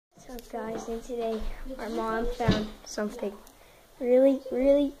up, guys? And today our mom found something really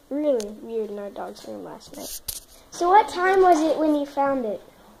weird in our dog's room last night. So what time was it when you found it?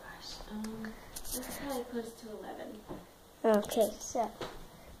 It was probably close to 11. Okay, so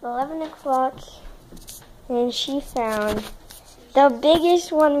 11 o'clock, and she found the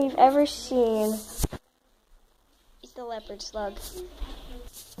biggest one we've ever seen. It's the leopard slug.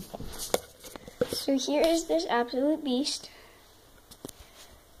 So here is this absolute beast.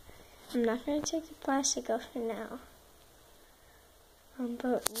 I'm not going to take the plastic off for now.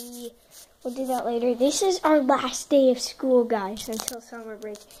 But we will do that later. This is our last day of school, guys, until summer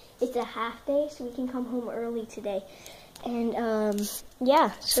break. It's a half day, so we can come home early today. And,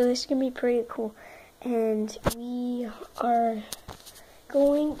 yeah, so this is going to be pretty cool. And we are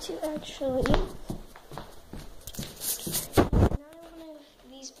going to actually another one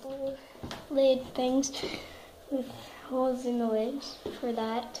of these blue lid things with holes in the lids for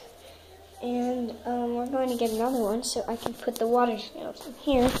that. And we're going to get another one so I can put the water snails in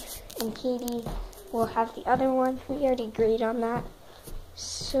here. And Katie will have the other one. We already agreed on that.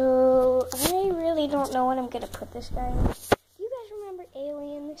 So I really don't know what I'm going to put this guy in. Do you guys remember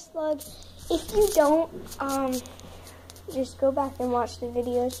Alien the Slug? If you don't, just go back and watch the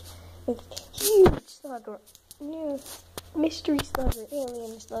videos. Like huge slug or new mystery slug or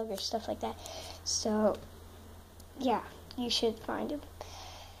alien slug or stuff like that. So yeah, you should find him.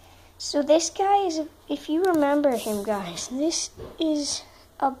 So this guy is, if you remember him, guys, this is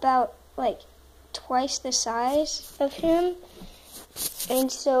about like twice the size of him.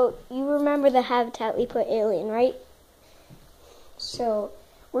 And so you remember the habitat we put Alien, right? So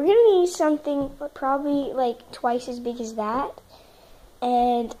we're going to need something probably like twice as big as that.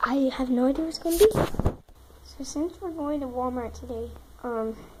 And I have no idea what it's going to be. So since we're going to Walmart today,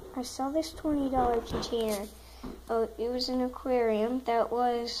 I saw this $20 container. It was an aquarium that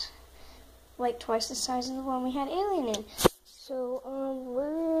was like twice the size of the one we had Alien in. So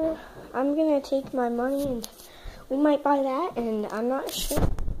I'm gonna take my money and we might buy that, and I'm not sure.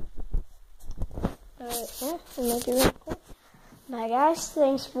 But yeah, it might be really cool. Bye guys,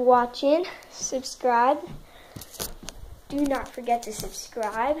 thanks for watching. Subscribe. Do not forget to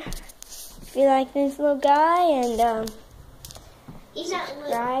subscribe if you like this little guy, and He's not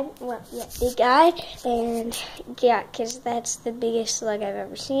subscribe. Well, yeah, big guy, and yeah, because that's the biggest slug I've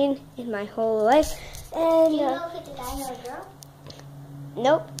ever seen in my whole life. And do you know if it's a guy or a girl?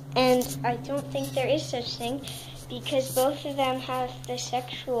 Nope, and I don't think there is such thing because both of them have the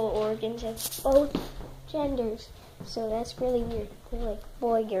sexual organs of both genders. So that's really weird. They're like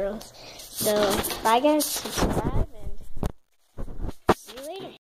boy girls. So bye guys, subscribe.